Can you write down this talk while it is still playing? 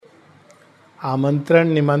आमंत्रण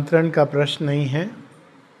निमंत्रण का प्रश्न नहीं है,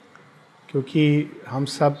 क्योंकि हम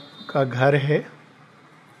सब का घर है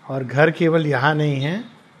और घर केवल यहाँ नहीं है,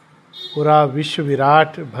 पूरा विश्व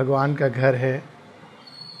विराट भगवान का घर है।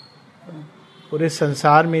 पूरे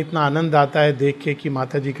संसार में इतना आनंद आता है देख के कि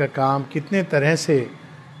माता जी का काम कितने तरह से,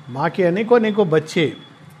 माँ के अनेकों अनेकों बच्चे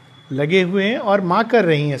लगे हुए हैं और माँ कर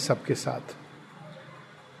रही हैं सबके साथ।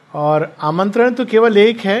 और आमंत्रण तो केवल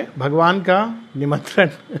एक है, भगवान का निमंत्रण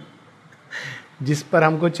जिस पर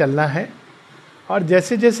हमको चलना है। और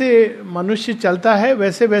जैसे जैसे मनुष्य चलता है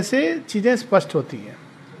वैसे वैसे चीज़ें स्पष्ट होती हैं।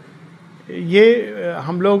 ये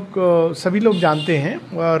हम लोग सभी लोग जानते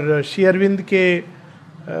हैं और श्री अरविंद के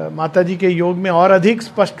माता जी के योग में और अधिक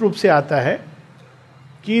स्पष्ट रूप से आता है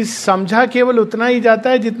कि समझा केवल उतना ही जाता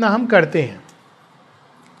है जितना हम करते हैं,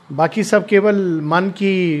 बाकी सब केवल मन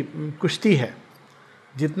की कुश्ती है।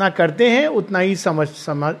 जितना करते हैं उतना ही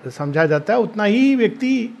समझा जाता है, उतना ही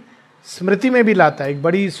व्यक्ति स्मृति में भी लाता है। एक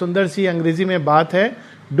बड़ी सुंदर सी अंग्रेजी में बात है,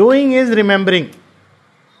 डूइंग इज रिमेंबरिंग।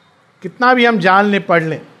 कितना भी हम जान लें, पढ़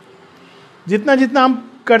लें, जितना जितना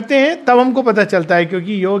हम करते हैं तब हमको पता चलता है,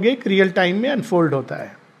 क्योंकि योग एक रियल टाइम में अनफोल्ड होता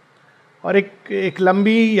है और एक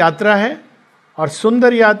लंबी यात्रा है और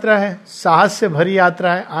सुंदर यात्रा है, साहस से भरी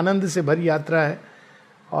यात्रा है, आनंद से भरी यात्रा है।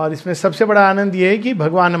 और इसमें सबसे बड़ा आनंद यह है कि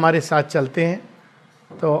भगवान हमारे साथ चलते हैं,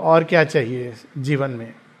 तो और क्या चाहिए जीवन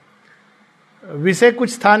में। विषय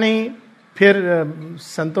कुछ था नहीं। फिर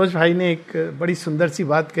संतोष भाई ने एक बड़ी सुंदर सी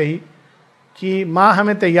बात कही कि माँ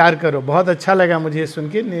हमें तैयार करो। बहुत अच्छा लगा मुझे सुन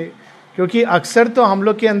के, क्योंकि अक्सर तो हम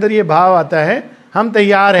लोग के अंदर ये भाव आता है हम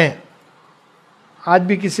तैयार हैं। आज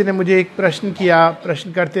भी किसी ने मुझे एक प्रश्न किया,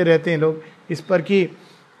 प्रश्न करते रहते हैं लोग इस पर कि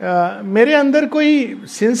मेरे अंदर कोई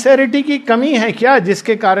सिंसेरिटी की कमी है क्या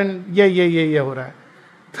जिसके कारण ये हो रहा है।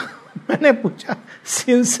 तो मैंने पूछा,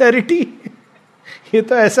 सिंसेरिटी, ये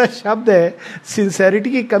तो ऐसा शब्द है,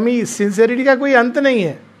 सिंसेरिटी की कमी, सिंसेरिटी का कोई अंत नहीं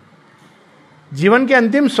है। जीवन के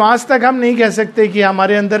अंतिम श्वास तक हम नहीं कह सकते कि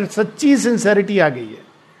हमारे अंदर सच्ची सिंसेरिटी आ गई है।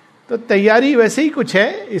 तो तैयारी वैसे ही कुछ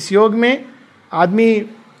है। इस योग में आदमी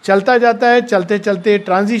चलता जाता है, चलते चलते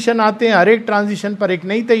ट्रांजिशन आते हैं, हर एक ट्रांजिशन पर एक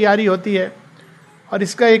नई तैयारी होती है। और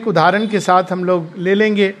इसका एक उदाहरण के साथ हम लोग ले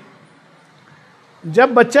लेंगे।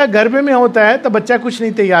 जब बच्चा गर्भ में होता है तो बच्चा कुछ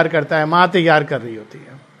नहीं तैयार करता है, माँ तैयार कर रही होती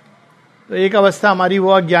है। तो एक अवस्था हमारी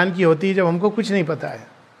वो अज्ञान की होती है जब हमको कुछ नहीं पता है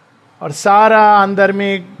और सारा अंदर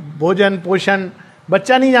में भोजन पोषण,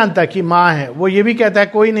 बच्चा नहीं जानता कि माँ है। वो ये भी कहता है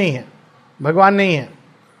कोई नहीं है, भगवान नहीं है,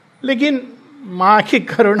 लेकिन माँ की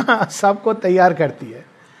करुणा सबको तैयार करती है।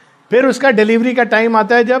 फिर उसका डिलीवरी का टाइम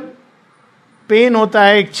आता है जब पेन होता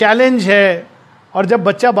है, एक चैलेंज है, और जब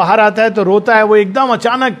बच्चा बाहर आता है तो रोता है। वो एकदम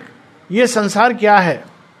अचानक ये संसार क्या है,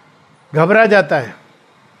 घबरा जाता है,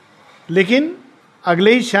 लेकिन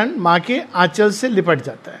अगले ही क्षण माँ के आंचल से लिपट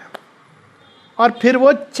जाता है और फिर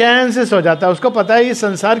वो चैन से सो जाता है। उसको पता है ये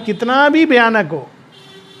संसार कितना भी भयानक हो,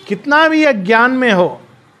 कितना भी अज्ञान में हो,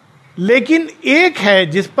 लेकिन एक है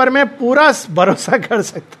जिस पर मैं पूरा भरोसा कर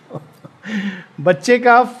सकता हूं। बच्चे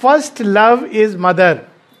का फर्स्ट लव इज मदर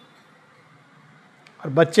और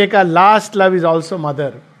बच्चे का last love is also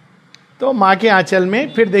mother. तो माँ के आंचल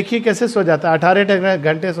में फिर देखिए कैसे सो जाता है, 18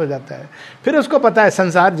 घंटे सो जाता है। फिर उसको पता है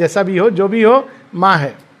संसार जैसा भी हो, जो भी हो, माँ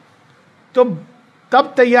है। तो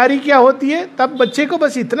तब तैयारी क्या होती है, तब बच्चे को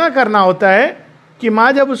बस इतना करना होता है कि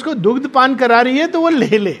माँ जब उसको दुग्ध पान करा रही है तो वो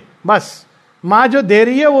ले ले, बस माँ जो दे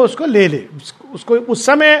रही है वो उसको ले ले। उसको उस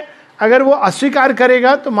समय अगर वो अस्वीकार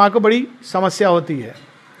करेगा तो माँ को बड़ी समस्या होती है।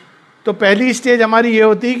 तो पहली स्टेज हमारी ये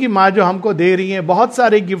होती है कि माँ जो हमको दे रही है, बहुत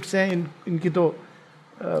सारे गिफ्ट्स हैं इनकी तो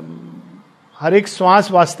हर एक श्वास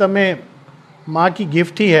वास्तव में माँ की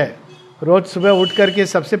गिफ्ट ही है। रोज सुबह उठ करके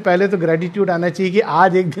सबसे पहले तो ग्रेटिट्यूड आना चाहिए कि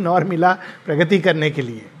आज एक दिन और मिला प्रगति करने के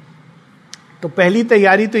लिए। तो पहली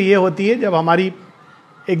तैयारी तो ये होती है जब हमारी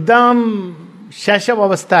एकदम शैशव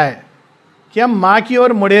अवस्था है कि हम माँ की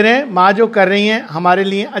ओर मुड़े रहें, माँ जो कर रही हैं हमारे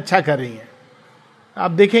लिए अच्छा कर रही हैं।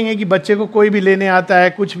 आप देखेंगे कि बच्चे को कोई भी लेने आता है,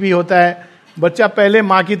 कुछ भी होता है, बच्चा पहले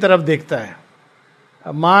माँ की तरफ देखता है।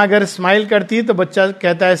 माँ अगर स्माइल करती है तो बच्चा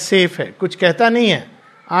कहता है सेफ है, कुछ कहता नहीं है,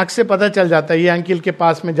 आंख से पता चल जाता है ये अंकिल के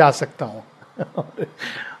पास में जा सकता हूँ।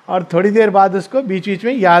 और थोड़ी देर बाद उसको बीच बीच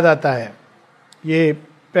में याद आता है।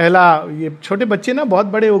 ये छोटे बच्चे ना बहुत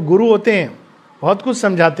बड़े वो गुरु होते हैं, बहुत कुछ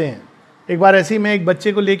समझाते हैं। एक बार ऐसे ही मैं एक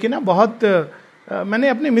बच्चे को लेके ना मैंने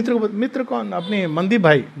अपने मित्र कौन, अपने मनदीप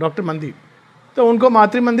भाई, डॉक्टर मनदीप, तो उनको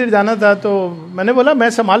मातृ मंदिर जाना था। तो मैंने बोला मैं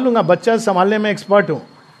संभाल लूंगा, बच्चा संभालने में एक्सपर्ट हूँ,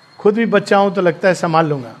 खुद भी बच्चा हूं तो लगता है संभाल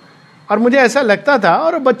लूंगा। और मुझे ऐसा लगता था,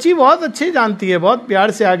 और बच्ची बहुत अच्छे जानती है, बहुत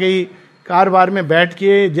प्यार से आ गई, कार बार में बैठ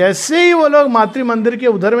के। जैसे ही वो लोग मातृ मंदिर के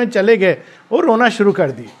उधर में चले गए वो रोना शुरू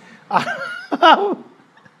कर दी।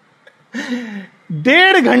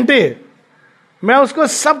 1.5 घंटे मैं उसको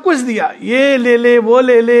सब कुछ दिया, ये ले ले वो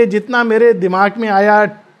ले ले, जितना मेरे दिमाग में आया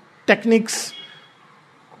टेक्निक्स,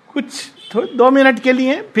 कुछ 2 मिनट के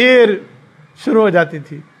लिए, फिर शुरू हो जाती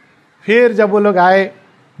थी। फिर जब वो लोग आए,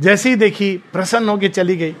 जैसे ही देखी प्रसन्न होके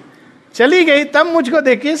चली गई, तब मुझको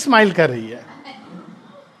देख के स्माइल कर रही है।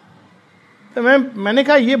 तो मैंने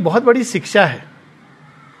कहा ये बहुत बड़ी शिक्षा है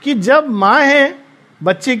कि जब माँ है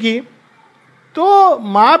बच्चे की, तो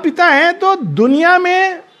माँ पिता है तो दुनिया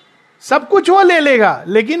में सब कुछ वो ले लेगा,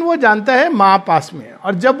 लेकिन वो जानता है माँ पास में है।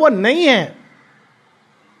 और जब वो नहीं है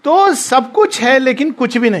तो सब कुछ है लेकिन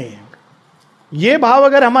कुछ भी नहीं है। ये भाव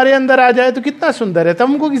अगर हमारे अंदर आ जाए तो कितना सुंदर है। तब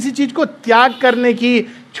हमको किसी चीज को त्याग करने की,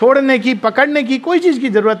 छोड़ने की, पकड़ने की कोई चीज की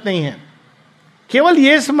जरूरत नहीं है। केवल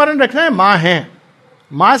ये स्मरण रखना है माँ है,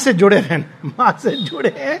 माँ से जुड़े रहना, माँ से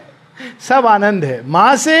जुड़े हैं, सब आनंद है।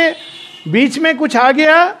 माँ से बीच में कुछ आ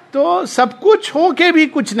गया तो सब कुछ हो के भी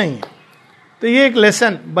कुछ नहीं है। तो ये एक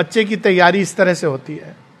लेसन, बच्चे की तैयारी इस तरह से होती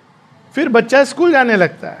है। फिर बच्चा स्कूल जाने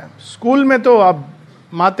लगता है। स्कूल में तो अब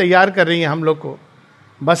माँ तैयार कर रही है हम लोग को,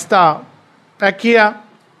 बस्ता पैक किया,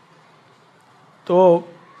 तो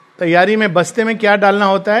तैयारी में बस्ते में क्या डालना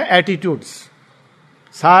होता है? एटीट्यूड्स।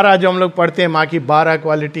 सारा जो हम लोग पढ़ते हैं माँ की 12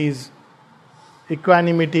 qualities,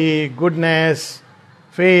 equanimity, goodness,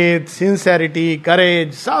 faith, sincerity,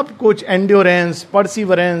 करेज, सब कुछ, एंड्योरेंस,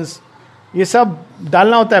 परसिवरेंस, ये सब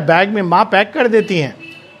डालना होता है बैग में। माँ पैक कर देती हैं,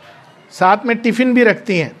 साथ में टिफिन भी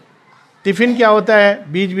रखती हैं। टिफिन क्या होता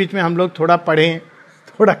है? बीच बीच में हम लोग थोड़ा पढ़ें,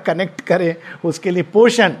 थोड़ा कनेक्ट करें, उसके लिए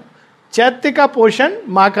पोषण। चैत्य का पोषण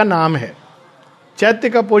माँ का नाम है। चैत्य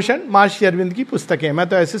का पोषण माँ श्री अरविंद की पुस्तक है। मैं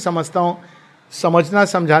तो ऐसे समझता हूँ, समझना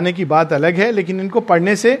समझाने की बात अलग है, लेकिन इनको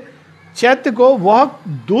पढ़ने से चैत्य को वह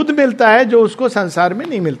दूध मिलता है जो उसको संसार में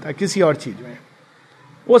नहीं मिलता किसी और चीज में।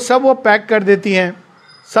 वो सब वो पैक कर देती हैं,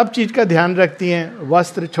 सब चीज का ध्यान रखती हैं।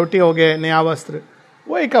 वस्त्र छोटे हो गए, नया वस्त्र,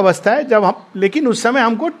 वो एक अवस्था है जब हम, लेकिन उस समय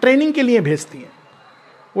हमको ट्रेनिंग के लिए भेजती हैं।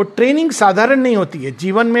 वो ट्रेनिंग साधारण नहीं होती है,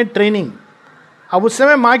 जीवन में ट्रेनिंग। अब उस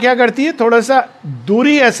समय माँ क्या करती है? थोड़ा सा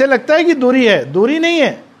दूरी, ऐसे लगता है कि दूरी है, दूरी नहीं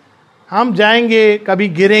है। हम जाएंगे, कभी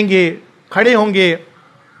गिरेंगे, खड़े होंगे,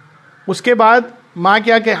 उसके बाद माँ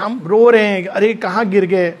क्या कहे, हम रो रहे हैं, अरे कहाँ गिर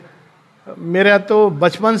गए। मेरा तो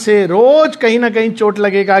बचपन से रोज कहीं ना कहीं चोट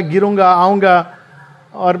लगेगा, गिरूंगा, आऊंगा,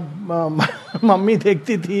 और मम्मी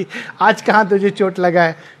देखती थी आज कहाँ तुझे चोट लगा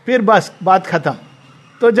है, फिर बस बात खत्म।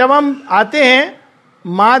 तो जब हम आते हैं,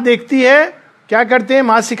 माँ देखती है, क्या करते हैं?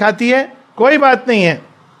 माँ सिखाती है, कोई बात नहीं है,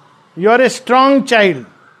 you are a strong child.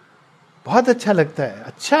 बहुत अच्छा लगता है।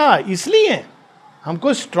 अच्छा, इसलिए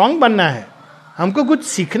हमको स्ट्रांग बनना है, हमको कुछ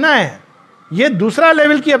सीखना है। ये दूसरा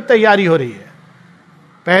लेवल की अब तैयारी हो रही है।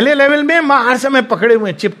 पहले लेवल में माँ हर समय पकड़े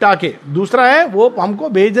हुए चिपटा के, दूसरा है वो हमको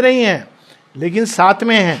भेज रही हैं लेकिन साथ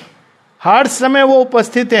में हैं, हर समय वो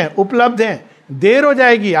उपस्थित हैं, उपलब्ध हैं। देर हो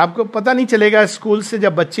जाएगी, आपको पता नहीं चलेगा। स्कूल से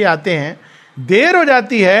जब बच्चे आते हैं, देर हो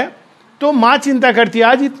जाती है तो माँ चिंता करती है,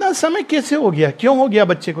 आज इतना समय कैसे हो गया, क्यों हो गया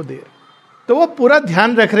बच्चे को देर। तो वो पूरा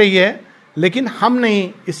ध्यान रख रही है, लेकिन हम नहीं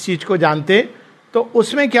इस चीज को जानते। तो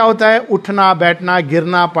उसमें क्या होता है? उठना, बैठना,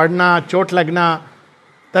 गिरना, पड़ना, चोट लगना,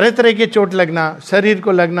 तरह तरह के चोट लगना, शरीर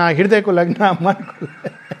को लगना, हृदय को लगना, मन को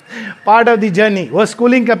पार्ट ऑफ द जर्नी। वो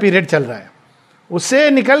स्कूलिंग का पीरियड चल रहा है, उससे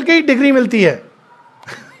निकल के ही डिग्री मिलती है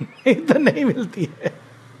नहीं तो नहीं मिलती है।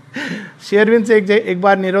 शेरविन से एक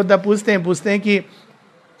बार निरोधा पूछते हैं कि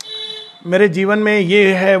मेरे जीवन में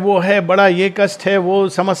ये है, वो है, बड़ा ये कष्ट है, वो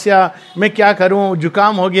समस्या, मैं क्या करूं,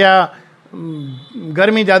 जुकाम हो गया,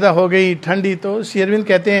 गर्मी ज़्यादा हो गई, ठंडी। तो शेरविन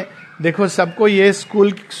कहते हैं, देखो सबको ये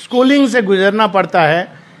स्कूलिंग से गुजरना पड़ता है,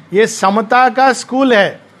 ये समता का स्कूल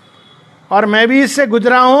है और मैं भी इससे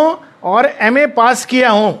गुजरा हूं और एमए पास किया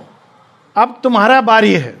हूं, अब तुम्हारा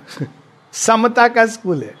बारी है। समता का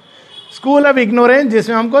स्कूल है, स्कूल ऑफ इग्नोरेंस,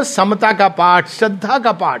 जिसमें हमको समता का पाठ, श्रद्धा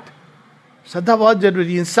का पाठ। श्रद्धा बहुत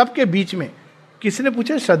जरूरी है इन सबके बीच में। किसी ने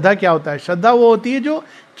पूछा श्रद्धा क्या होता है? श्रद्धा वो होती है जो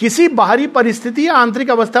किसी बाहरी परिस्थिति या आंतरिक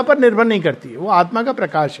अवस्था पर निर्भर नहीं करती है, वो आत्मा का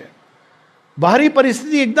प्रकाश है। बाहरी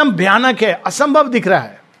परिस्थिति एकदम भयानक है, असंभव दिख रहा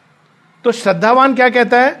है, तो श्रद्धावान क्या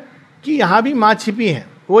कहता है कि यहां भी मां छिपी है,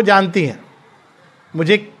 वो जानती है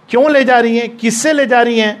मुझे क्यों ले जा रही है, किससे ले जा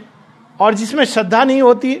रही है। और जिसमें श्रद्धा नहीं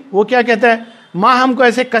होती वो क्या कहता है, मां हमको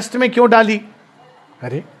ऐसे कष्ट में क्यों डाली,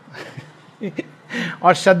 अरे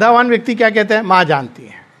और श्रद्धावान व्यक्ति क्या कहता है, मां जानती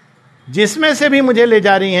है, जिसमें से भी मुझे ले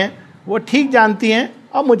जा रही हैं वो ठीक जानती हैं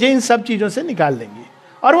और मुझे इन सब चीजों से निकाल देंगी,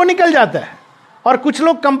 और वो निकल जाता है। और कुछ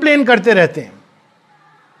लोग कंप्लेन करते रहते हैं।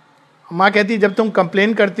 माँ कहती है जब तुम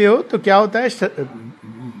कंप्लेन करते हो तो क्या होता है,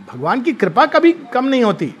 भगवान की कृपा कभी कम नहीं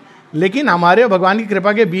होती, लेकिन हमारे भगवान की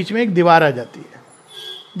कृपा के बीच में एक दीवार आ जाती है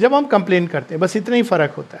जब हम कंप्लेन करते हैं, बस इतना ही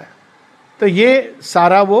फर्क होता है। तो ये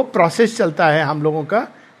सारा वो प्रोसेस चलता है हम लोगों का,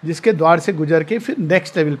 जिसके द्वार से गुजर के फिर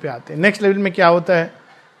नेक्स्ट लेवल पे आते हैं. नेक्स्ट लेवल में क्या होता है?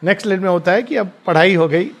 नेक्स्ट लेवल में होता है कि अब पढ़ाई हो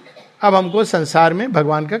गई, अब हमको संसार में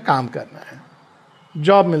भगवान का काम करना है.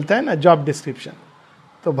 जॉब मिलता है ना, जॉब डिस्क्रिप्शन.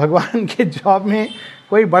 तो भगवान के जॉब में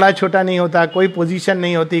कोई बड़ा छोटा नहीं होता, कोई पोजीशन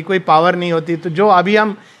नहीं होती, कोई पावर नहीं होती. तो जो अभी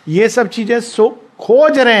हम ये सब चीजें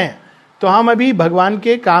खोज रहे हैं, तो हम अभी भगवान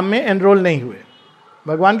के काम में एनरोल नहीं हुए.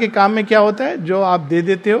 भगवान के काम में क्या होता है? जो आप दे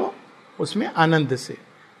देते हो उसमें आनंद से.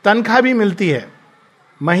 तनख्वाह भी मिलती है,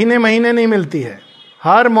 महीने महीने नहीं मिलती है,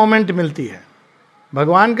 हर मोमेंट मिलती है.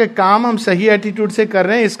 भगवान का काम हम सही एटीट्यूड से कर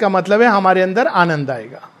रहे हैं, इसका मतलब है हमारे अंदर आनंद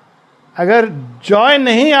आएगा. अगर जॉय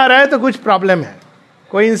नहीं आ रहा है तो कुछ प्रॉब्लम है,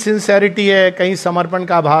 कोई इनसिंसेरिटी है, कहीं समर्पण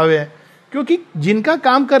का अभाव है. क्योंकि जिनका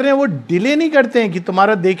काम कर रहे हैं वो डिले नहीं करते हैं कि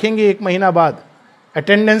तुम्हारा देखेंगे 1 महीना बाद,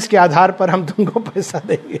 अटेंडेंस के आधार पर हम तुमको पैसा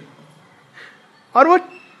देंगे. और वो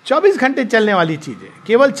 24 घंटे चलने वाली चीज है,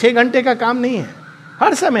 केवल 6 घंटे का काम नहीं है.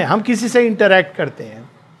 हर समय हम किसी से इंटरैक्ट करते हैं,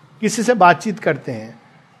 किसी से बातचीत करते हैं,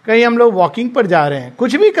 कहीं हम लोग वॉकिंग पर जा रहे हैं,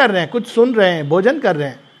 कुछ भी कर रहे हैं, कुछ सुन रहे हैं, भोजन कर रहे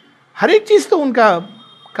हैं. हर एक चीज तो उनका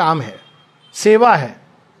काम है, सेवा है.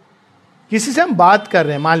 किसी से हम बात कर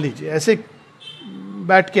रहे हैं, मान लीजिए ऐसे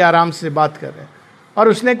बैठ के आराम से बात कर रहे हैं और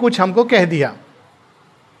उसने कुछ हमको कह दिया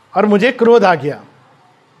और मुझे क्रोध आ गया,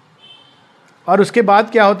 और उसके बाद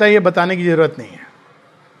क्या होता है ये बताने की जरूरत नहीं है.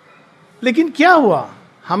 लेकिन क्या हुआ?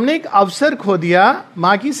 हमने एक अवसर खो दिया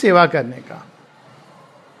मां की सेवा करने का.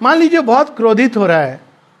 मान लीजिए बहुत क्रोधित हो रहा है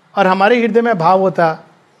और हमारे हृदय में भाव होता,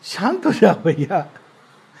 शांत हो जाओ भैया.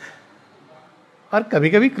 और कभी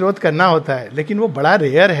कभी क्रोध करना होता है, लेकिन वो बड़ा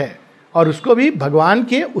रेयर है, और उसको भी भगवान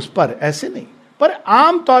के उस पर, ऐसे नहीं. पर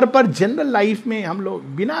आम तौर पर जनरल लाइफ में हम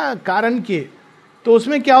लोग बिना कारण के, तो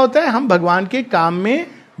उसमें क्या होता है, हम भगवान के काम में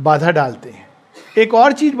बाधा डालते हैं. एक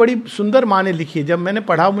और चीज बड़ी सुंदर माँ ने लिखी है, जब मैंने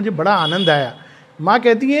पढ़ा मुझे बड़ा आनंद आया. माँ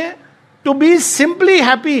कहती है, to be simply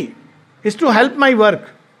happy is to help my work.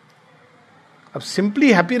 अब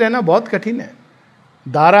सिंपली हैप्पी रहना बहुत कठिन है.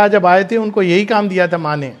 दारा जब आए थे उनको यही काम दिया था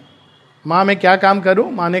माँ ने, माँ मैं क्या काम करूं?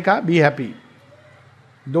 माँ ने कहा बी हैप्पी.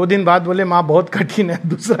 2 दिन बाद बोले माँ बहुत कठिन है,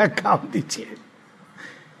 दूसरा काम दीजिए.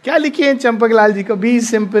 क्या लिखिए हैं चंपक लाल जी को? Be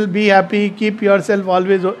simple, be happy, keep your self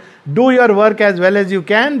always, do your work as well as you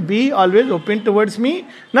can, be always open towards me,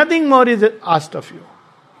 nothing more is asked of you.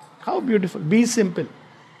 How beautiful. Be simple.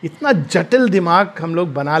 इतना जटिल दिमाग हम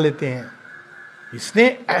लोग बना लेते हैं. इसने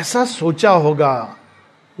ऐसा सोचा होगा,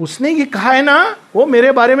 उसने ये कहा है ना, वो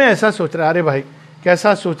मेरे बारे में ऐसा सोच रहा है. अरे भाई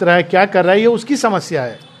कैसा सोच रहा है, क्या कर रहा है, ये उसकी समस्या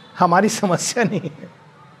है, हमारी समस्या नहीं है.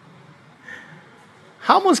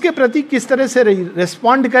 हम उसके प्रति किस तरह से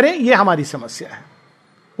रिस्पॉन्ड करें, ये हमारी समस्या है.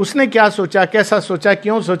 उसने क्या सोचा, कैसा सोचा,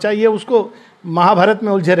 क्यों सोचा, ये उसको महाभारत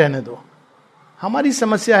में उलझे रहने दो. हमारी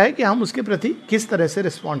समस्या है कि हम उसके प्रति किस तरह से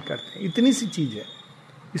रिस्पॉन्ड करते हैं. इतनी सी चीज है.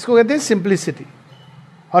 इसको कहते हैं सिंप्लिसिटी.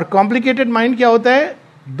 और कॉम्प्लिकेटेड माइंड क्या होता है?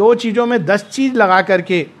 2 चीजों में 10 चीज लगा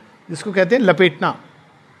करके, जिसको कहते हैं लपेटना.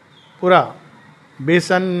 पूरा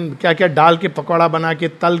बेसन क्या क्या डाल के पकौड़ा बना के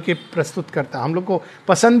तल के प्रस्तुत करता है. हम लोग को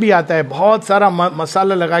पसंद भी आता है, बहुत सारा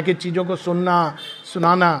मसाला लगा के चीज़ों को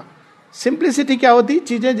सुनाना. सिंप्लिसिटी क्या होती?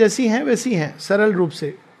 चीज़ें जैसी हैं वैसी हैं, सरल रूप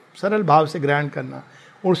से, सरल भाव से ग्रहण करना,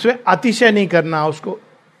 उसमें अतिशय नहीं करना, उसको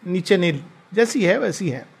नीचे नहीं, जैसी है वैसी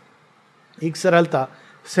है. एक सरलता,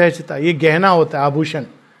 सहजता. ये गहना होता है, आभूषण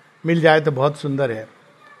मिल जाए तो बहुत सुंदर है.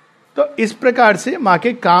 तो इस प्रकार से माँ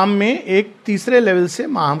के काम में एक तीसरे लेवल से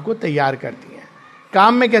माँ हमको तैयार करती है.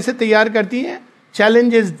 काम में कैसे तैयार करती हैं?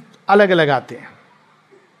 चैलेंजेस अलग अलग आते हैं.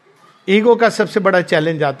 ईगो का सबसे बड़ा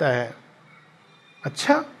चैलेंज आता है,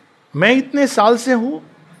 अच्छा मैं इतने साल से हूं,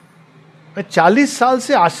 मैं 40 साल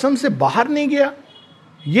से आश्रम से बाहर नहीं गया,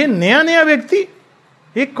 ये नया नया व्यक्ति,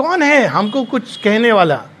 ये कौन है हमको कुछ कहने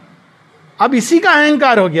वाला. अब इसी का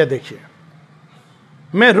अहंकार हो गया. देखिए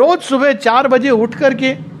मैं रोज सुबह 4 बजे उठ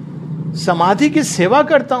करके समाधि की सेवा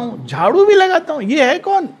करता हूं, झाड़ू भी लगाता हूं, ये है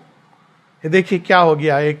कौन? ये देखिए क्या हो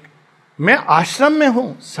गया. एक मैं आश्रम में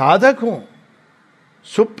हूं, साधक हूं,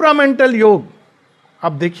 सुप्रामेंटल योग.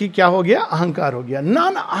 अब देखिए क्या हो गया, अहंकार हो गया. ना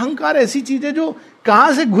अहंकार ऐसी चीज है जो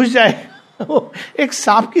कहां से घुस जाए, वो एक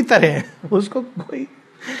सांप की तरह है, उसको कोई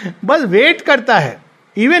बस वेट करता है.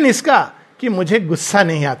 इवन इसका कि मुझे गुस्सा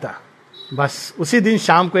नहीं आता, बस उसी दिन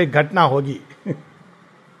शाम को एक घटना होगी.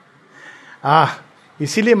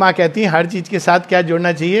 इसीलिए माँ कहती है हर चीज के साथ क्या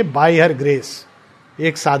जोड़ना चाहिए? By her grace.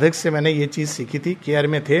 एक साधक से मैंने ये चीज सीखी थी, केयर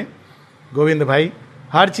में थे गोविंद भाई.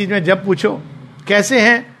 हर चीज में जब पूछो कैसे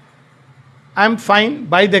हैं, I am fine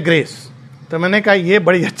by the grace. तो मैंने कहा ये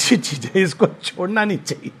बड़ी अच्छी चीज है, इसको छोड़ना नहीं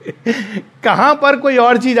चाहिए. कहां पर कोई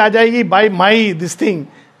और चीज आ जाएगी, by my this thing,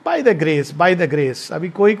 by the grace, by the grace. अभी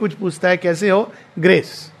कोई कुछ पूछता है कैसे हो,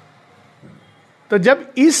 ग्रेस. तो जब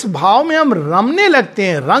इस भाव में हम रमने लगते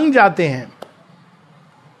हैं, रंग जाते हैं,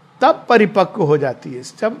 तब परिपक्व हो जाती है,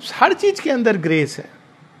 जब हर चीज के अंदर ग्रेस है,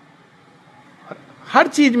 हर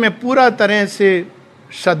चीज में पूरा तरह से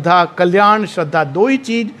श्रद्धा, कल्याण श्रद्धा, दो ही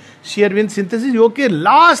चीज श्री अरविंद सिंथेसिस योग के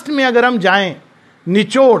लास्ट में अगर हम जाएं,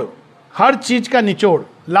 निचोड़, हर चीज का निचोड़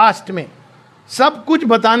लास्ट में, सब कुछ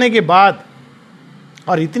बताने के बाद,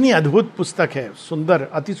 और इतनी अद्भुत पुस्तक है, सुंदर,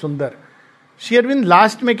 अति सुंदर। श्री अरविंद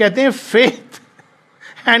लास्ट में कहते हैं faith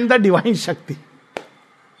and the divine shakti.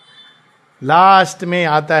 Last में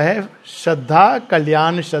आता है श्रद्धा,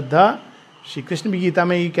 कल्याण श्रद्धा। श्री कृष्ण भी गीता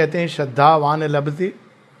में ये कहते हैं श्रद्धावान लभते,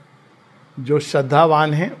 जो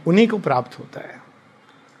श्रद्धावान है उन्हीं को प्राप्त होता है।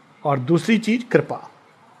 और दूसरी चीज कृपा,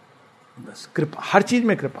 बस कृपा, हर चीज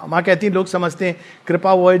में कृपा। माँ कहती है, लोग समझते हैं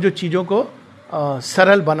कृपा वो है जो चीजों को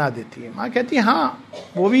सरल बना देती है। माँ कहती है हाँ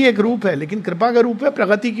वो भी एक रूप है, लेकिन कृपा का रूप है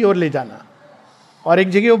प्रगति की ओर ले जाना। और एक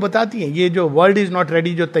जगह वो बताती हैं, ये जो वर्ल्ड इज नॉट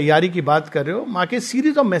रेडी, जो तैयारी की बात कर रहे हो, माँ के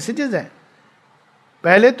सीरीज ऑफ मैसेजेस हैं।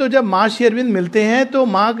 पहले तो जब माँ श्री अरविंद मिलते हैं तो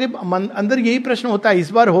माँ के अंदर यही प्रश्न होता है,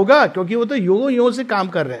 इस बार होगा, क्योंकि वो तो युगों से काम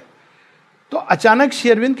कर रहे हैं। तो अचानक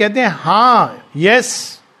श्री अरविंद कहते हैं हाँ,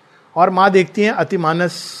 यस, और माँ देखती हैं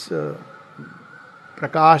अतिमानस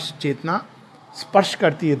प्रकाश चेतना स्पर्श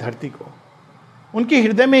करती है धरती को। उनके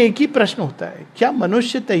हृदय में एक ही प्रश्न होता है, क्या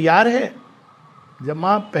मनुष्य तैयार है? जब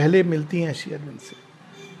माँ पहले मिलती हैं श्री अरविंद से,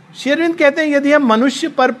 श्री अरविंद कहते हैं यदि हम मनुष्य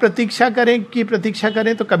पर प्रतीक्षा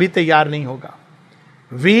करें तो कभी तैयार नहीं होगा।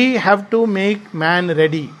 We have to make man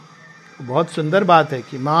ready. बहुत सुंदर बात है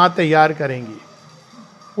कि माँ तैयार करेंगी।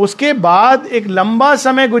 उसके बाद एक लंबा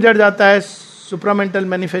समय गुजर जाता है, सुप्रामेंटल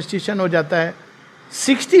मैनिफेस्टेशन हो जाता है।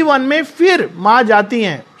 61 में फिर माँ जाती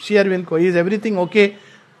हैं श्री अरविंद को, इज एवरीथिंग ओके?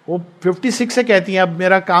 वो 56 से कहती हैं अब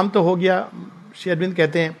मेरा काम तो हो गया। श्री अरविंद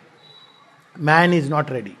कहते हैं man is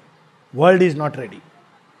not ready, world is not ready.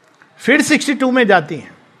 फिर 62 में जाती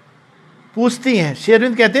हैं, पूछती हैं, श्री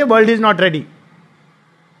अरविंद कहते हैं वर्ल्ड इज नॉट रेडी।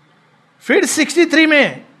 फिर 63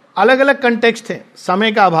 में, अलग अलग कंटेक्स्ट है,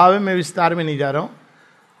 समय का अभाव है, मैं विस्तार में नहीं जा रहा हूं।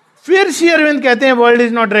 फिर श्री अरविंद कहते हैं वर्ल्ड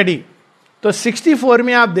इज नॉट रेडी। तो 64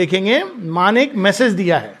 में आप देखेंगे मां ने एक मैसेज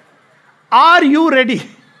दिया है, आर यू रेडी?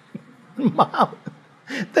 मां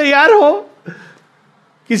तैयार हो?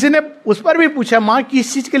 किसी ने उस पर भी पूछा मां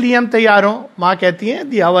किस चीज के लिए हम तैयार हो? मां कहती है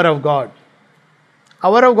the hour of God.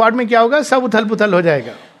 Hour of God में क्या होगा? सब उथल पुथल हो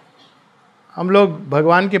जाएगा। हम लोग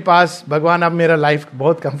भगवान के पास, भगवान अब मेरा लाइफ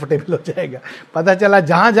बहुत कंफर्टेबल हो जाएगा। पता चला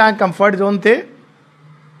जहां जहां कंफर्ट जोन थे,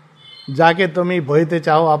 जाके तुम ही बोहते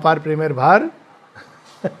चाहो अपार प्रेमेर भार,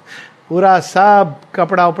 पूरा सब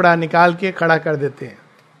कपड़ा उपड़ा निकाल के खड़ा कर देते हैं।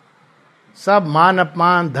 सब मान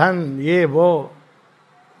अपमान धन ये वो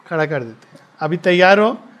खड़ा कर देते हैं। अभी तैयार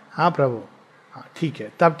हो? हाँ प्रभु, हाँ ठीक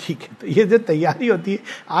है, तब ठीक है। तो ये जो तैयारी होती है,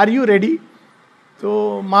 आर यू रेडी?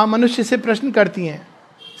 तो माँ मनुष्य से प्रश्न करती हैं।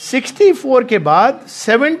 64 के बाद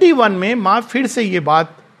 71 में माँ फिर से ये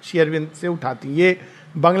बात श्री अरविंद से उठाती। ये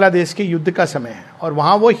बांग्लादेश के युद्ध का समय है और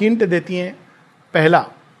वहाँ वो हिंट देती हैं, पहला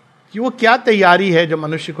कि वो क्या तैयारी है जो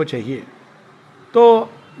मनुष्य को चाहिए। तो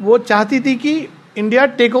वो चाहती थी कि इंडिया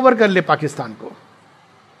टेक ओवर कर ले पाकिस्तान को।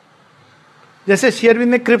 जैसे श्री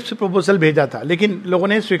अरविंद ने क्रिप्स प्रपोजल भेजा था, लेकिन लोगों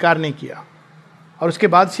ने स्वीकार नहीं किया। और उसके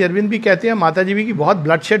बाद श्री अरविंद भी कहते हैं माता जी भी कि बहुत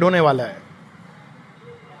ब्लडशेड होने वाला है।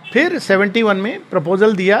 फिर 71 में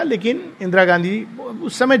प्रपोजल दिया, लेकिन इंदिरा गांधी,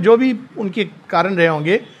 उस समय जो भी उनके कारण रहे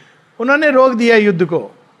होंगे, उन्होंने रोक दिया युद्ध को।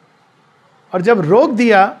 और जब रोक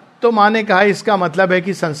दिया तो माँ ने कहा इसका मतलब है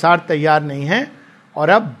कि संसार तैयार नहीं है और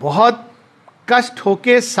अब बहुत कष्ट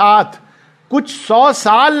होके साथ कुछ 100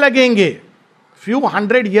 साल लगेंगे, फ्यू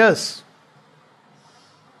 100 years।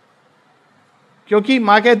 क्योंकि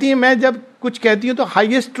माँ कहती है मैं जब कुछ कहती हूं तो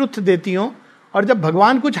हाईएस्ट ट्रुथ देती हूं, और जब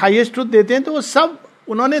भगवान कुछ हाईएस्ट ट्रुथ देते हैं तो वो सब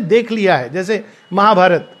उन्होंने देख लिया है। जैसे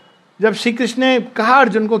महाभारत, जब श्री कृष्ण ने कहा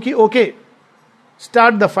अर्जुन को कि ओके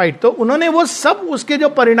स्टार्ट द फाइट, तो उन्होंने वो सब उसके जो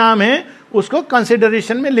परिणाम हैं उसको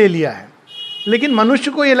कंसिडरेशन में ले लिया है। लेकिन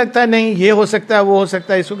मनुष्य को ये लगता है नहीं ये हो सकता है वो हो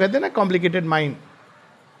सकता है, इसको कहते हैं ना कॉम्प्लिकेटेड माइंड।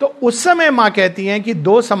 तो उस समय माँ कहती हैं कि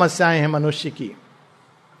दो समस्याएं हैं मनुष्य की,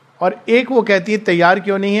 और एक वो कहती है तैयार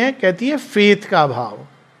क्यों नहीं है, कहती है फेथ का अभाव।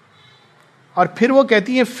 और फिर वो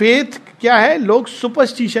कहती है फेथ क्या है, लोग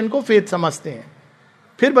सुपरस्टिशन को फेथ समझते हैं।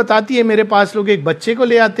 फिर बताती है मेरे पास लोग एक बच्चे को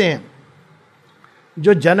ले आते हैं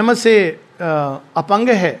जो जन्म से अपंग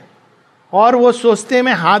है, और वो सोचते हैं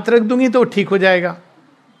मैं हाथ रख दूंगी तो ठीक हो जाएगा।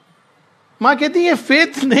 माँ कहती है ये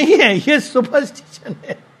फेथ नहीं है, ये सुपरस्टिशन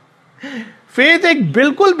है। फेथ एक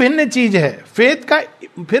बिल्कुल भिन्न चीज है। फेथ का,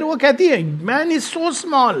 फिर वो कहती है मैन इज सो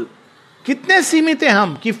स्मॉल, कितने सीमित हैं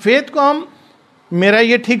हम कि फेथ को हम, मेरा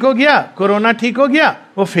ये ठीक हो गया, कोरोना ठीक हो गया,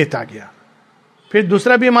 वो फेथ आ गया। फिर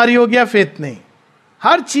दूसरा बीमारी हो गया, फेथ नहीं।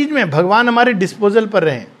 हर चीज में भगवान हमारे डिस्पोजल पर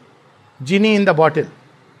रहे, genie in the bottle.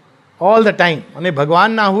 All the time, उन्हें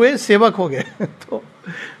भगवान ना हुए सेवक हो गए। तो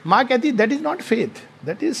माँ कहती that is not faith,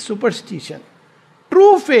 that is superstition.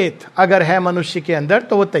 True faith अगर है मनुष्य के अंदर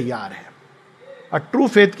तो वो तैयार है। और ट्रू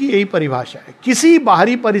फेथ की यही परिभाषा है, किसी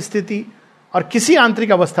बाहरी परिस्थिति और किसी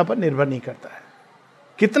आंतरिक अवस्था पर निर्भर नहीं करता है।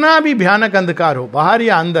 कितना भी भयानक अंधकार हो, बाहर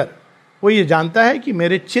या अंदर, वो ये जानता है कि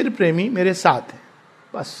मेरे चिर प्रेमी मेरे साथ हैं,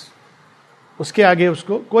 बस। उसके आगे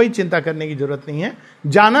उसको कोई चिंता करने की जरूरत नहीं है।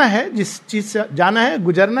 जाना है, जिस चीज से जाना है,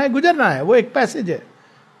 गुजरना है, गुजरना है। वो एक पैसेज है,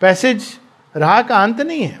 पैसेज राह का अंत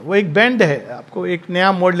नहीं है, वो एक बेंड है, आपको एक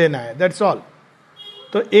नया मोड़ लेना है, दैट्स ऑल।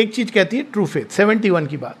 तो एक चीज कहती है ट्रू फेथ, 71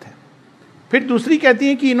 की बात है। फिर दूसरी कहती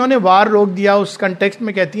है कि इन्होंने वार रोक दिया, उस कंटेक्स्ट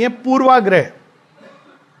में कहती है पूर्वाग्रह।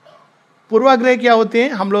 पूर्वाग्रह क्या होते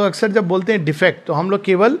हैं? हम लोग अक्सर जब बोलते हैं डिफेक्ट, तो हम लोग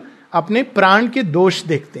केवल अपने प्राण के दोष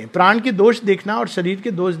देखते हैं। प्राण के दोष देखना और शरीर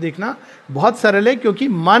के दोष देखना बहुत सरल है, क्योंकि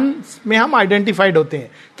मन में हम आइडेंटिफाइड होते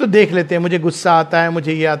हैं, तो देख लेते हैं, मुझे गुस्सा आता है,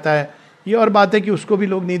 मुझे ये आता है। ये और बात है कि उसको भी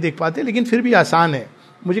लोग नहीं देख पाते, लेकिन फिर भी आसान है।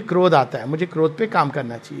 मुझे क्रोध आता है, मुझे क्रोध पे काम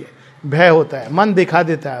करना चाहिए। भय होता है, मन दिखा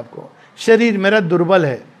देता है आपको। शरीर मेरा दुर्बल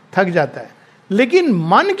है, थक जाता है। लेकिन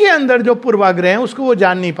मन के अंदर जो पूर्वाग्रह है उसको वो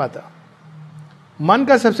जान नहीं पाता। मन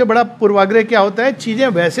का सबसे बड़ा पूर्वाग्रह क्या होता है? चीजें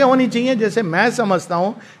वैसे होनी चाहिए जैसे मैं समझता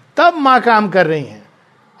हूं, तब मां काम कर रही हैं।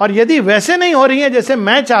 और यदि वैसे नहीं हो रही हैं जैसे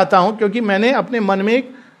मैं चाहता हूं, क्योंकि मैंने अपने मन में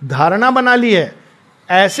एक धारणा बना ली है,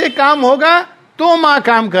 ऐसे काम होगा तो मां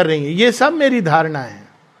काम कर रही है, ये सब मेरी धारणा है।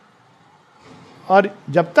 और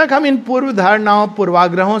जब तक हम इन पूर्व धारणाओं,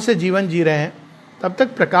 पूर्वाग्रहों से जीवन जी रहे हैं, तब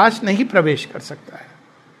तक प्रकाश नहीं प्रवेश कर सकता है।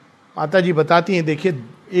 माता जी बताती हैं, देखिए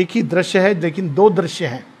एक ही दृश्य है लेकिन दो दृश्य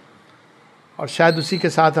हैं, और शायद उसी के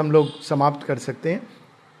साथ हम लोग समाप्त कर सकते हैं।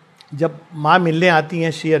 जब माँ मिलने आती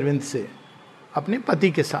हैं श्री अरविंद से अपने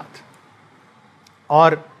पति के साथ,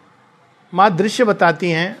 और माँ दृश्य बताती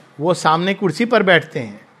हैं, वो सामने कुर्सी पर बैठते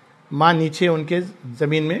हैं, माँ नीचे उनके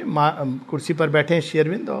जमीन में, माँ कुर्सी पर बैठे हैं श्री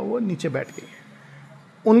अरविंद, और वो नीचे बैठ गई हैं।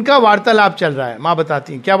 उनका वार्तालाप चल रहा है। माँ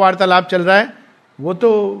बताती हैं क्या वार्तालाप चल रहा है। वो तो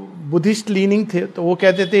बुद्धिस्ट लीनिंग थे, तो वो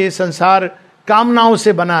कहते थे ये संसार कामनाओं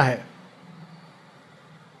से बना है,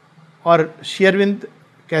 और श्री अरविंद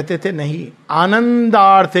कहते थे नहीं,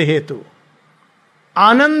 आनंदार्थ हेतु,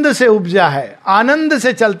 आनंद से उपजा है, आनंद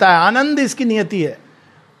से चलता है, आनंद इसकी नियति है।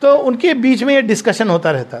 तो उनके बीच में ये डिस्कशन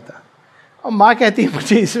होता रहता था, और माँ कहती है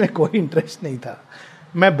मुझे इसमें कोई इंटरेस्ट नहीं था,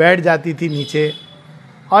 मैं बैठ जाती थी नीचे।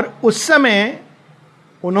 और उस समय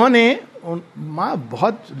उन्होंने, माँ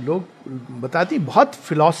बहुत, लोग बताती बहुत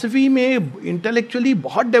फिलॉसफी में इंटेलेक्चुअली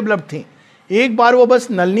बहुत डेवलप थी। एक बार वो बस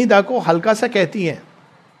नलनीदा को हल्का सा कहती हैं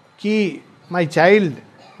कि my child,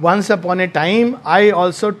 once upon a time I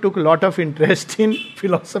also took lot of interest in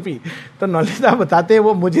philosophy. तो नलनीदा बताते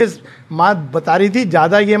वो मुझे, माँ बता रही थी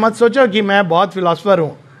ज्यादा ये मत सोचो कि मैं बहुत फिलोसफर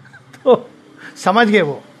हूँ। तो समझ गए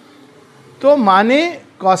वो। तो माँ ने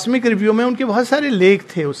कॉस्मिक रिव्यू में, उनके बहुत सारे लेख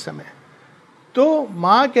थे उस समय, तो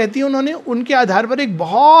माँ कहती है उन्होंने उनके आधार पर एक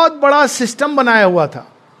बहुत बड़ा सिस्टम बनाया हुआ था,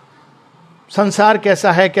 संसार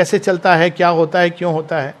कैसा है, कैसे चलता है, क्या होता है, क्यों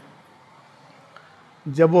होता है।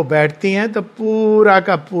 जब वो बैठती हैं तो पूरा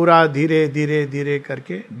का पूरा धीरे धीरे धीरे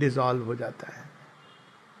करके डिसॉल्व हो जाता है।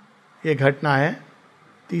 ये घटना है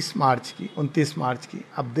 30 मार्च की, 29 मार्च की।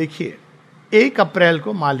 अब देखिए 1 अप्रैल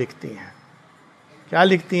को माँ लिखती हैं, क्या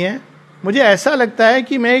लिखती हैं? मुझे ऐसा लगता है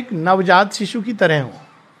कि मैं एक नवजात शिशु की तरह हूं,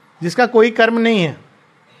 जिसका कोई कर्म नहीं है,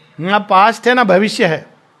 ना पास्ट है ना भविष्य है।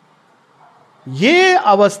 ये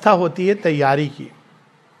अवस्था होती है तैयारी की,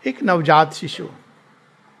 एक नवजात शिशु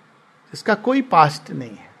इसका कोई पास्ट नहीं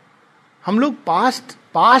है। हम लोग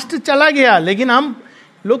पास्ट चला गया, लेकिन हम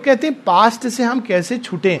लोग कहते हैं पास्ट से हम कैसे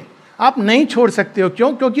छूटें। आप नहीं छोड़ सकते हो,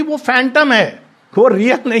 क्यों? क्योंकि वो फैंटम है, वो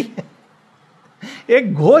रियल नहीं है।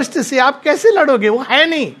 एक घोस्ट से आप कैसे लड़ोगे? वो है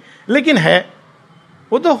नहीं, लेकिन है।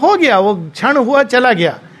 वो तो हो गया, वो क्षण हुआ चला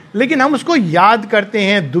गया, लेकिन हम उसको याद करते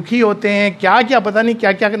हैं, दुखी होते हैं, क्या क्या पता नहीं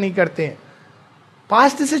क्या क्या नहीं करते हैं।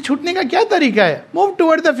 पास्ट से छूटने का क्या तरीका है? मूव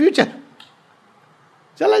टुवर्ड द फ्यूचर,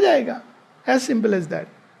 चला जाएगा, एज सिंपल एज दैट।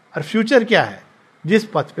 और फ्यूचर क्या है? जिस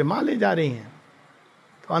पथ पे माँ ले जा रही हैं।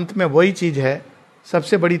 तो अंत में वही चीज है,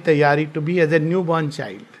 सबसे बड़ी तैयारी, to be as a new born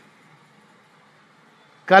child.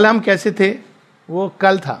 कल हम कैसे थे वो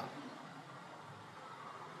कल था,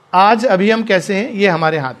 आज अभी हम कैसे हैं ये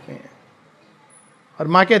हमारे हाथ में है। और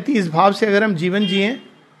माँ कहती इस भाव से अगर हम जीवन जिए,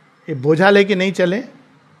 ये बोझा लेके नहीं चले,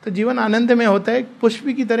 तो जीवन आनंद में होता है, पुष्प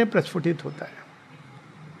की तरह प्रस्फुटित होता है।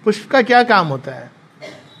 पुष्प का क्या काम होता है?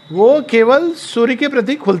 वो केवल सूर्य के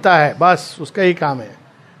प्रति खुलता है, बस उसका ही काम है।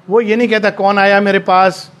 वो ये नहीं कहता कौन आया मेरे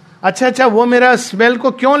पास, अच्छा वो मेरा स्मेल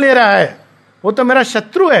को क्यों ले रहा है, वो तो मेरा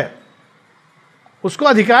शत्रु है, उसको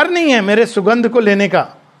अधिकार नहीं है मेरे सुगंध को लेने का।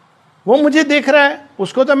 वो मुझे देख रहा है,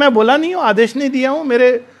 उसको तो मैं बोला नहीं हूं, आदेश नहीं दिया हूं,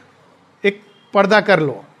 मेरे एक पर्दा कर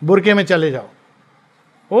लो, बुरके में चले जाओ।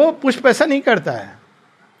 वो पुष्प ऐसा नहीं करता है।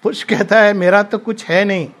 पुष्प कहता है मेरा तो कुछ है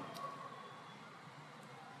नहीं।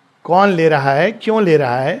 कौन ले रहा है, क्यों ले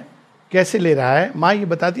रहा है, कैसे ले रहा है? माँ ये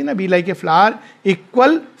बताती ना, be like a flower,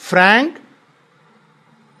 equal, frank,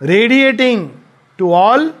 radiating to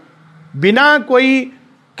all, बिना कोई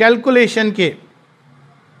कैलकुलेशन के।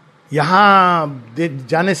 यहां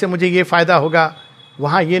जाने से मुझे ये फायदा होगा,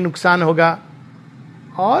 वहां ये नुकसान होगा,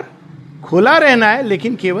 और खुला रहना है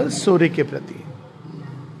लेकिन केवल सूर्य के प्रति।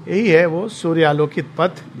 यही है वो सूर्य आलोकित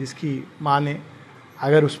पथ जिसकी माँ ने,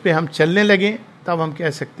 अगर उस पर हम चलने लगे तब हम कह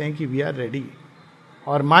सकते हैं कि वी आर रेडी।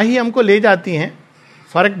 और माँ ही हमको ले जाती हैं।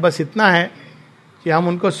 फर्क बस इतना है कि हम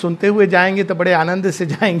उनको सुनते हुए जाएंगे तो बड़े आनंद से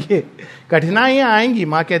जाएंगे, कठिनाइयाँ आएंगी।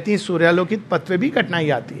 माँ कहती है सूर्यालोकित पथ पे भी कठिनाई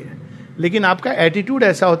आती है, लेकिन आपका एटीट्यूड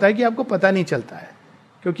ऐसा होता है कि आपको पता नहीं चलता है,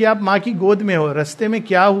 क्योंकि आप माँ की गोद में हो। रास्ते में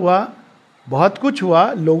क्या हुआ, बहुत कुछ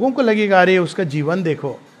हुआ, लोगों को लगेगा अरे उसका जीवन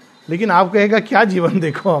देखो, लेकिन आप कहेगा क्या जीवन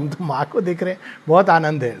देखो, हम तो माँ को देख रहे हैं, बहुत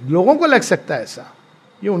आनंद है। लोगों को लग सकता है ऐसा,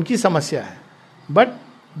 ये उनकी समस्या है। But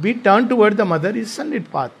be turn toward the mother is sunlit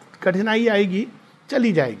path. कठिनाई आएगी,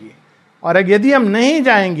 चली जाएगी। और अगर यदि हम नहीं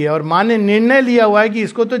जाएंगे और माँ ने निर्णय लिया हुआ है कि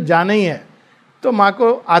इसको तो जाना ही है, तो माँ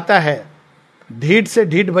को आता है ढीठ से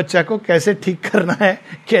ढीठ बच्चा को कैसे ठीक करना है,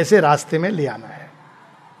 कैसे रास्ते में ले आना है।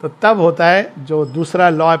 तो तब होता है जो दूसरा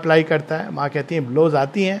लॉ अप्लाई करता है। माँ कहती है ब्लोज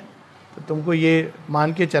आती हैं तो तुमको ये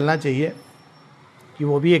मान के चलना चाहिए कि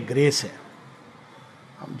वो भी एक ग्रेस है।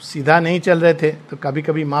 हम सीधा नहीं चल रहे थे तो कभी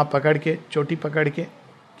कभी माँ पकड़ के, चोटी पकड़ के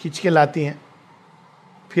खींच के लाती हैं।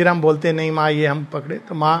 फिर हम बोलते नहीं माँ ये हम पकड़े,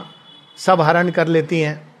 तो माँ सब हरण कर लेती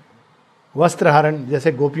हैं, वस्त्र हरण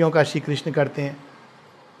जैसे गोपियों का श्री कृष्ण करते हैं।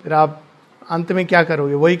 फिर आप अंत में क्या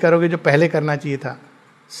करोगे? वही करोगे जो पहले करना चाहिए था,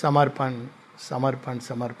 समर्पण समर्पण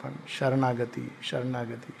समर्पण, शरणागति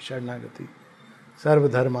शरणागति शरणागति,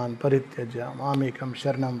 सर्वधर्मान परित्यज्य मामेकम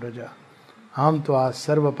शरणम व्रज, हम तो आज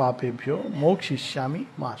सर्व पापेभ्यो मोक्षयिष्यामि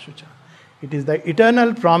मा शुचा। It is the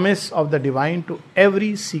eternal promise of the divine to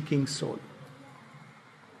every seeking soul.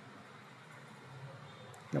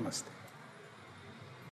 नमस्ते।